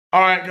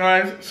Alright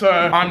guys, so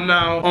I'm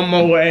now on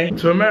my way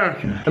to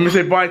America. Let me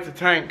say bye to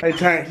Tank. Hey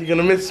Tank, you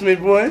gonna miss me,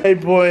 boy? Hey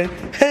boy,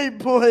 hey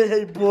boy,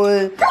 hey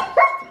boy.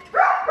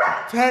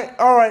 Tank,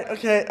 alright,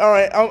 okay,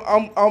 alright,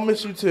 I'll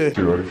miss you too.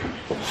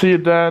 See you,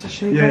 Dad.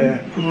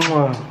 Yeah.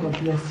 God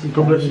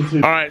bless you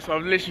too. Alright, so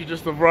I've literally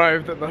just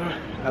arrived at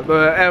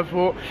the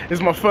airport. It's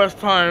my first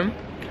time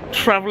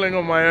traveling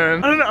on my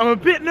own. I don't know, I'm a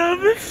bit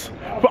nervous,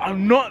 but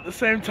I'm not at the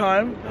same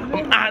time.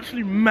 I'm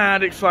actually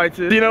mad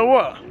excited. You know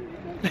what?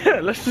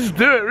 Yeah, let's just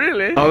do it,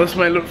 really. Oh, this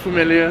may look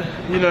familiar.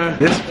 You know,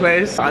 this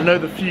place, I know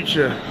the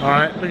future,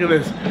 alright? Look at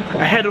this.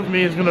 Ahead of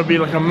me is gonna be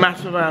like a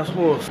massive ass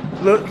horse.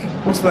 Look,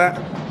 what's that?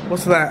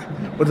 What's that?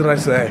 What did I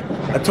say?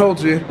 I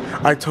told you.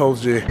 I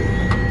told you.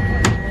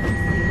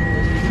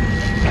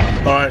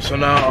 Alright, so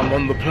now I'm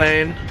on the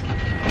plane.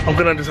 I'm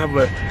gonna just have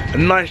a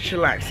nice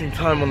chillaxing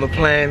time on the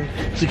plane.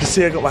 So you can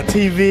see I got my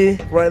TV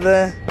right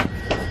there.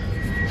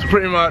 So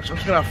pretty much, I'm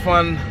just gonna have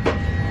fun.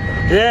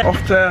 Yeah,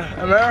 off to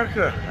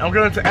America. I'm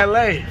going to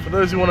LA, for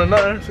those who want to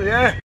know, so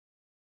yeah.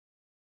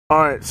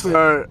 Alright,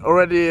 so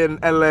already in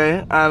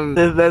LA, and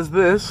there's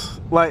this,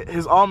 like,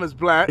 his arm is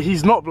black.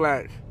 He's not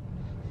black.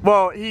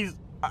 Well, he's,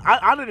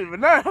 I don't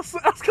even know, that's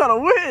kind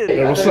of weird.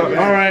 Yeah, what's up?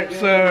 Alright,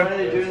 so,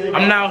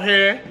 I'm now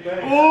here.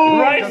 Oh,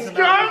 Rice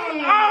Gum!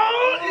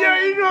 Oh,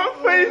 yeah, you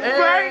got face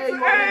back.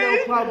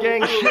 Hey! Cloud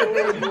gang shit,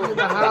 baby, in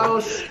the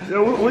house.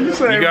 Yo, what you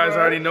saying, You guys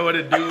bro? already know what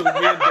to do. Me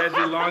and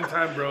Deji, long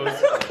time bros.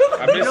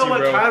 I miss you, know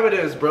what bro. time it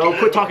is, bro.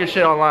 Quit talking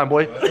shit online,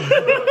 boy.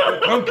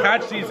 Come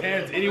catch these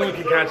hands. Anyone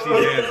can catch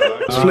these hands.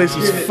 This place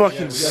is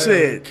fucking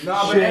sick.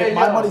 Nah, shit,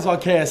 my money's on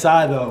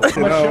KSI though. I'm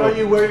gonna show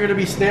you where you're gonna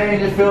be staying,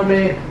 you feel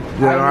me?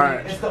 Yeah,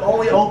 alright. It's the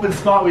only open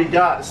spot we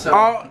got, so.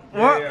 Oh,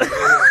 what?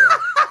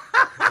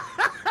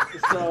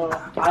 So,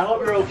 I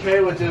hope you're okay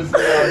with just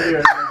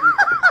here.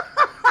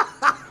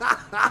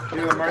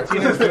 Yeah, the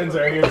Martinez twins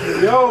are here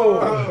too. Yo,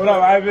 what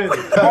up, Ivan?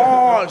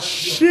 Oh,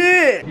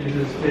 shit. You can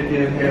just kick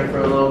in here for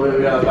a little bit.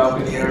 We got a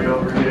balcony area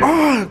over here.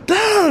 Oh,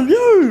 damn,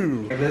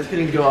 yo. This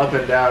can go up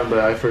and down, but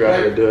I forgot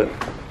how to do it.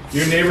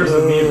 Your neighbors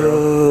with me,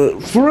 bro.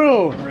 For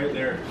real. Right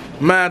there.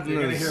 Madness.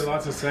 You're gonna hear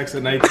lots of sex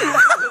at night.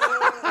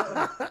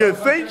 Yo,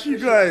 thank you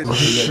guys. Oh,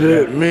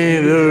 shit,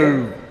 me,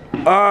 dude.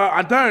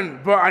 I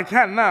don't, but I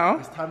can now.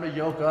 It's time to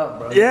yoke up,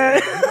 bro. Yeah.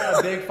 You got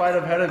a big fight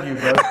ahead of you,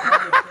 bro.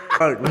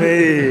 Fuck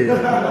me.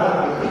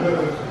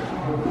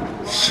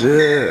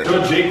 Shit.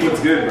 Show Jake what's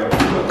good,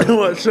 bro.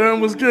 What, Sharon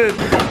was good?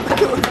 Let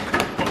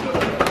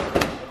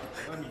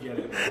me get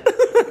it.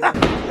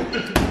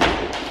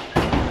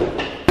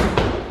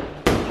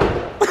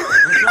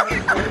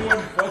 Everyone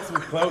fucks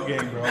with clout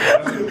game, bro.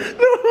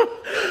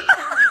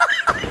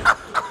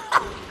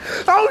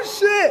 Oh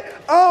shit!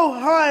 Oh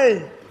hi!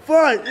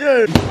 Fuck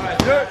yeah!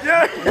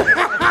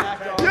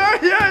 Yeah!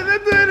 Yeah! They're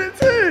doing it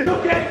too!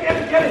 Go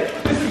get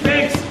it! This is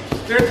Banks.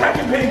 They're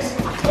attacking Banks.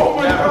 Oh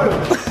my god!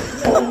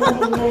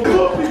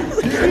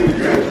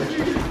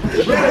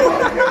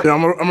 Yeah,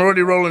 I'm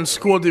already rolling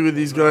squaddy with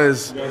these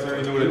guys. You guys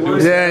already know what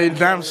to do. Yeah,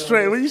 damn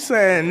straight. What are you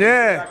saying?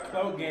 Yeah.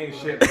 Clout game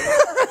shit, bro.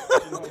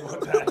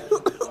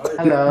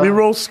 Hello. We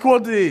roll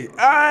squaddy.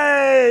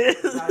 Aye!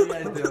 How you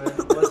guys doing?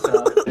 What's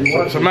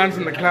up? So man's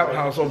in the clout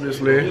house,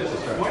 obviously.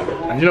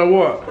 And you know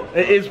what?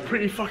 It is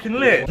pretty fucking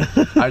lit.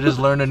 I just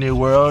learned a new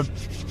word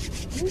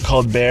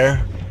called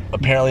bear.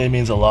 Apparently it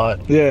means a lot.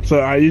 Yeah, so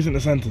I use it in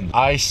a sentence.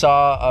 I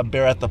saw a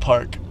bear at the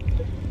park.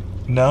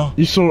 No?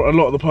 You saw a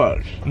lot of the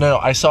park. No,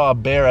 I saw a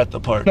bear at the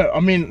park. No, I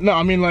mean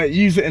like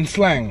use it in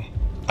slang.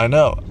 I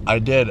know, I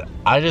did.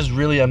 I just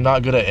really am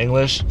not good at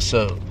English,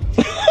 so.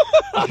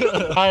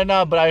 I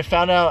know, but I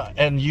found out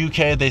in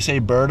UK they say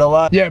bird a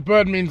lot. Yeah,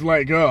 bird means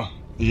like girl.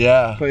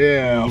 Yeah. But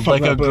yeah, fuck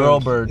like that a girl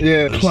bird.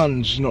 Yeah,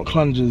 clunge, not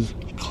clunges.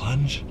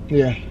 Clunge?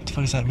 Yeah. What the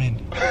fuck does that mean?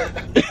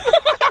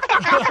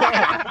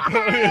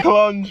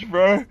 Clunge,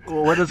 bro.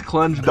 Well, what does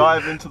clunge mean?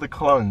 Dive into the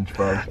clunge,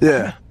 bro.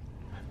 Yeah.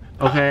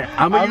 Okay,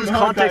 I'm gonna use heard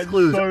context that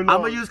clues. so I'm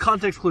long. gonna use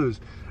context clues.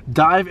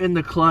 Dive in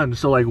the clunge,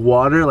 so like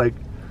water, like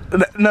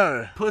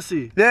No.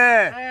 pussy.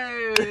 Yeah.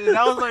 Hey,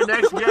 that was my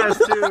next guess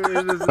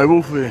too. Hey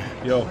Wolfie,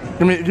 Yo.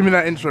 give me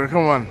that intro.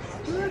 Come on.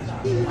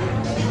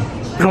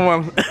 Come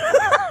on.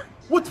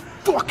 What's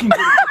fucking good?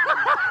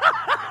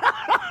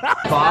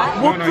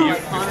 No, no,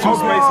 it's too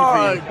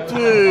spicy Fuck,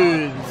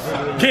 dude.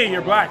 for you. King,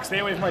 you're black. Stay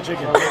away from my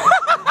chicken.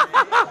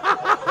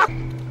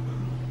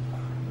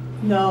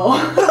 No.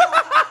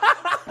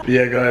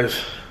 Yeah,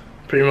 guys.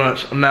 Pretty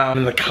much, I'm now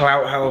in the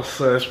clout house,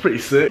 so it's pretty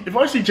sick. If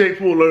I see Jake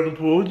Paul, Logan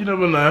Paul, you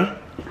never know.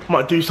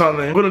 Might do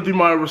something. I'm gonna do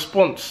my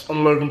response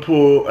on Logan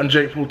Paul and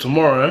Jake Paul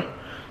tomorrow.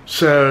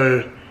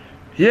 So,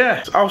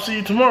 yeah, I'll see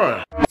you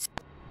tomorrow.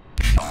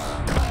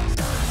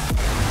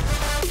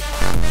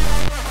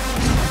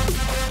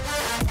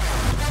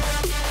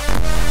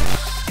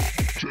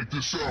 Check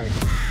this out.